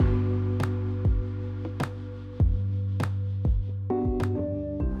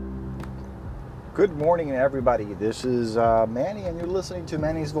Good morning, everybody. This is Manny, and you're listening to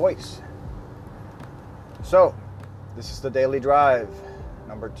Manny's Voice. So, this is the Daily Drive,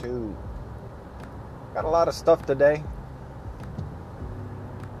 number 2. Got a lot of stuff today.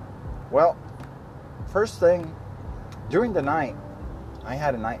 Well, first thing, during the night, I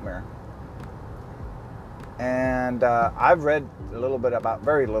had a nightmare. And I've read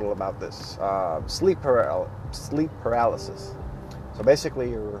very little about this. Sleep paralysis. So basically,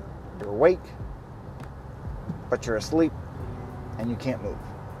 you're awake, but you're asleep and you can't move.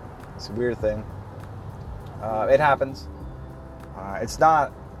 It's a weird thing. It happens. It's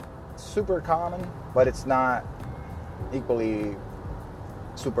not super common, but it's not equally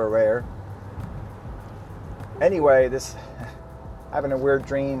super rare. Anyway, having a weird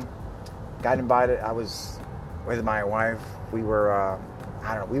dream. Got invited. I was with my wife. We were,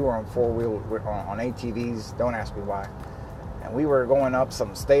 we were on on ATVs. Don't ask me why. And we were going up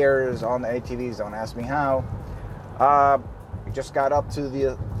some stairs on the ATVs. Don't ask me how. We just got up to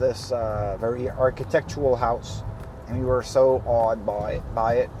this very architectural house, and we were so awed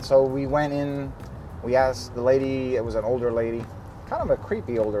by it. So we went in. We asked the lady. It was an older lady, kind of a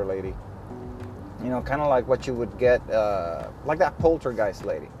creepy older lady. You know, kind of like what you would get, like that poltergeist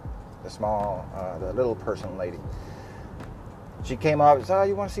lady, the little person lady. She came up and said, "Oh,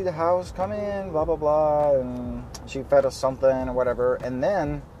 you want to see the house? Come in, blah, blah, blah." And she fed us something or whatever. And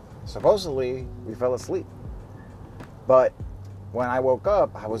then, supposedly, we fell asleep. But when I woke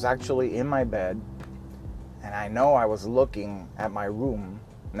up, I was actually in my bed. And I know I was looking at my room.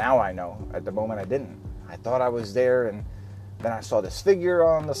 Now I know. At the moment, I didn't. I thought I was there. And then I saw this figure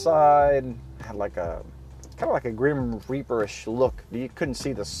on the side. It had kind of like a Grim Reaper-ish look. You couldn't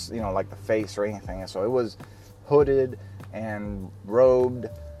see this, like the face or anything. So it was hooded and robed,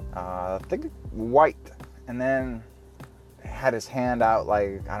 I think white, and then had his hand out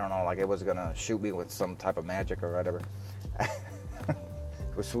like it was gonna shoot me with some type of magic or whatever.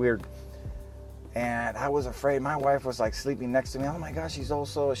 It was weird, and I was afraid. My wife was like sleeping next to me. Oh my gosh,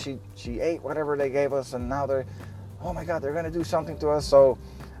 she ate whatever they gave us, and now they're gonna do something to us. So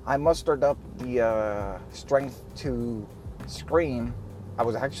I mustered up the strength to scream. I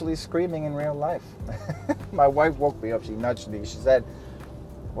was actually screaming in real life. My wife woke me up. She nudged me. She said,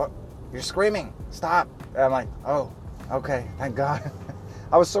 "What? You're screaming? Stop!" And I'm like, "Oh, okay. Thank God."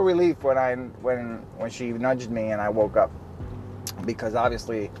 I was so relieved when she nudged me and I woke up, because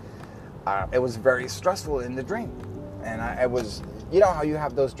obviously it was very stressful in the dream, and it was, how you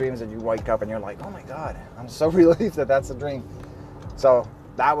have those dreams that you wake up and you're like, "Oh my God, I'm so relieved that that's a dream." So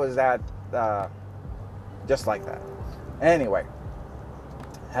that was that, just like that. Anyway.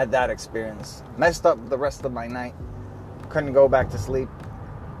 Had that experience. Messed up the rest of my night. Couldn't go back to sleep.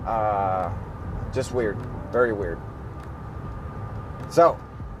 Just weird. Very weird. So,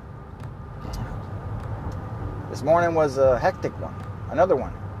 this morning was a hectic one. Another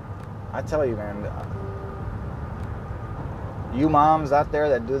one. I tell you, man. You moms out there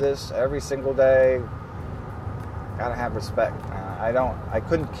that do this every single day, gotta have respect. I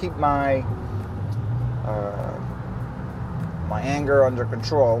couldn't keep my anger under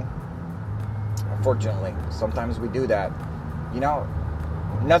control. Unfortunately, sometimes we do that.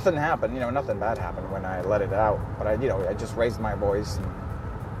 Nothing happened. Nothing bad happened when I let it out. But I just raised my voice and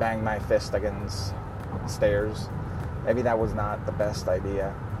banged my fist against stairs. Maybe that was not the best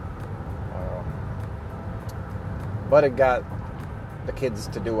idea. But it got the kids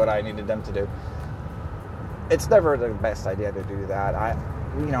to do what I needed them to do. It's never the best idea to do that.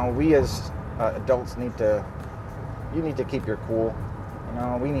 We as adults you need to keep your cool.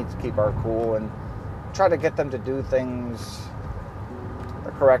 We need to keep our cool and try to get them to do things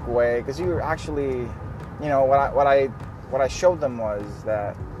the correct way. Because you actually, what I showed them was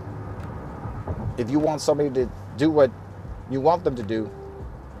that if you want somebody to do what you want them to do,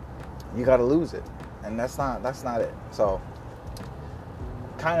 you got to lose it, and that's not it. So,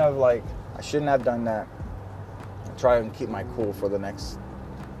 kind of like I shouldn't have done that. I'll try and keep my cool for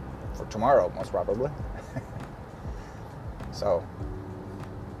tomorrow, most probably. So,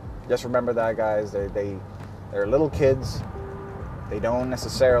 just remember that, guys. They're little kids. They don't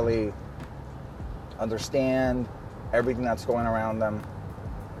necessarily understand everything that's going around them.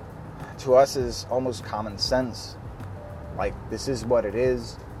 To us, is almost common sense. Like, this is what it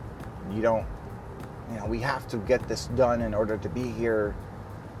is. We have to get this done in order to be here.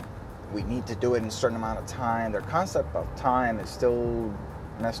 We need to do it in a certain amount of time. Their concept of time is still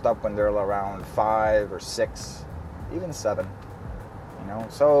messed up when they're around 5 or 6. Even 7,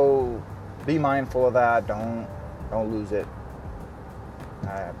 so be mindful of that. Don't lose it.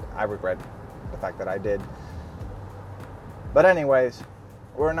 I regret the fact that I did. But anyways,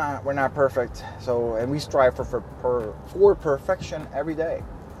 we're not perfect. So, and we strive for perfection every day.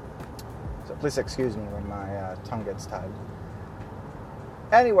 So please excuse me when my tongue gets tied.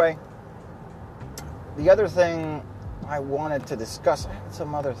 Anyway, the other thing I wanted to discuss, I had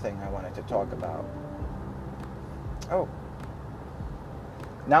some other thing I wanted to talk about. Oh,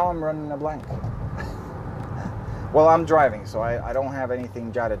 now I'm running a blank. Well, I'm driving, so I don't have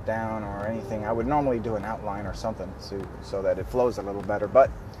anything jotted down or anything. I would normally do an outline or something so that it flows a little better, but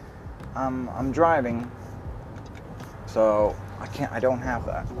I'm driving, so I don't have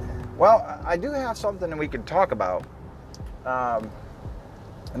that. Well, I do have something that we could talk about.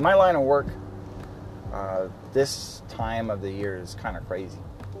 In my line of work, this time of the year is kind of crazy.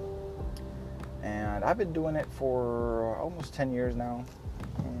 And I've been doing it for almost 10 years now.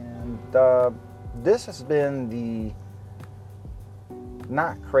 And this has been the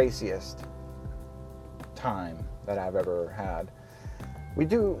not craziest time that I've ever had.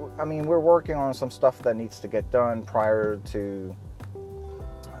 We're working on some stuff that needs to get done prior to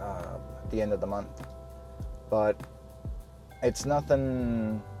the end of the month. But it's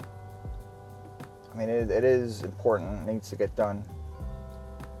nothing, it is important, it needs to get done.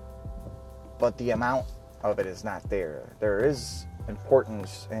 But the amount of it is not there. There is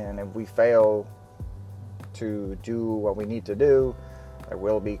importance, and if we fail to do what we need to do, there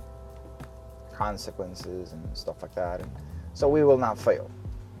will be consequences and stuff like that. And so we will not fail,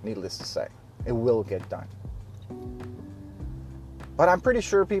 needless to say. It will get done. But I'm pretty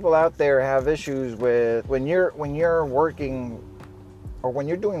sure people out there have issues with when you're working or when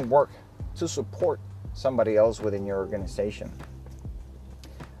you're doing work to support somebody else within your organization.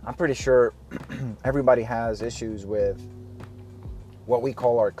 I'm pretty sure everybody has issues with what we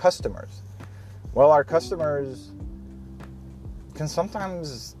call our customers. Well, our customers can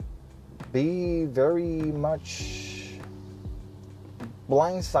sometimes be very much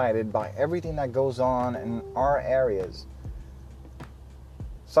blindsided by everything that goes on in our areas.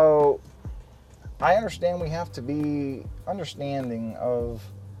 So I understand we have to be understanding of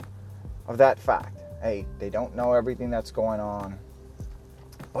that fact. Hey, they don't know everything that's going on.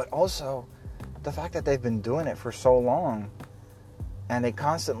 But also the fact that they've been doing it for so long, and they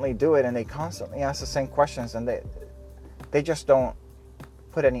constantly do it, and they constantly ask the same questions, and they just don't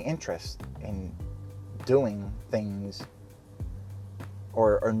put any interest in doing things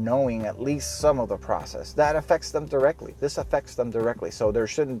or knowing at least some of the process. That affects them directly. This affects them directly. So there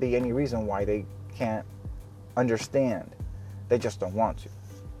shouldn't be any reason why they can't understand. They just don't want to.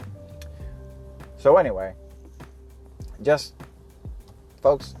 So anyway,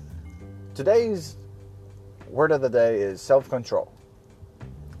 folks, today's word of the day is self-control.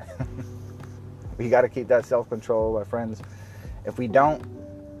 We got to keep that self-control, my friends. If we don't,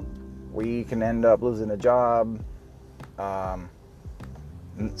 we can end up losing a job.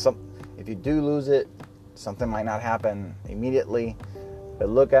 If you do lose it, something might not happen immediately. But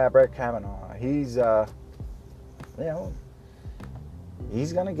look at Brett Kavanaugh. He's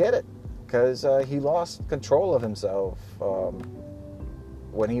gonna get it because he lost control of himself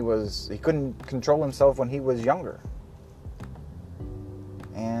when he couldn't control himself when he was younger,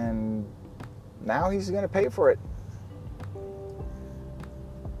 and now he's gonna pay for it.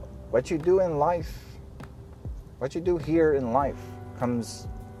 What you do in life, what you do here in life, comes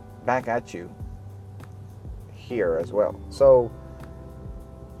back at you here as well. So,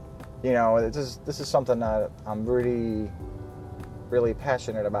 this is something that I'm really, really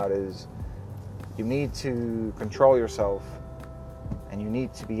passionate about. Is you need to control yourself, and you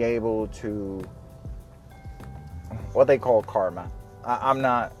need to be able to what they call karma.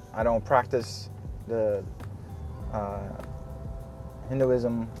 I don't practice the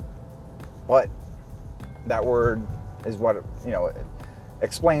Hinduism, but that word is what it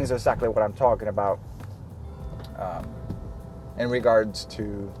explains exactly what I'm talking about in regards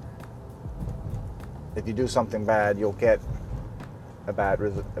to if you do something bad, you'll get a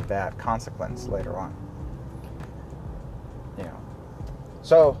bad consequence later on.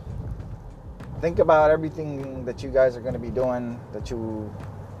 So think about everything that you guys are going to be doing, that you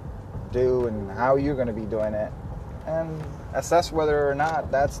do, and how you're going to be doing it, and assess whether or not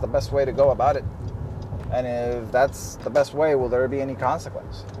that's the best way to go about it. And if that's the best way, will there be any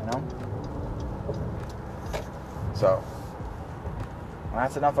consequence? So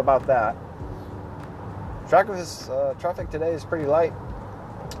that's enough about that. Traffic today is pretty light.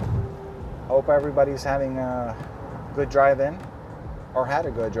 Hope everybody's having a good drive-in, or had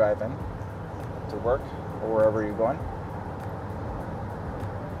a good drive-in to work or wherever you're going.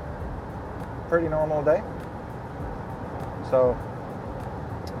 Pretty normal day. So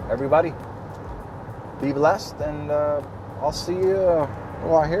everybody, be blessed, and I'll see you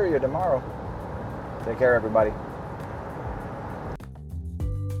Well, I hear you tomorrow. Take care, everybody.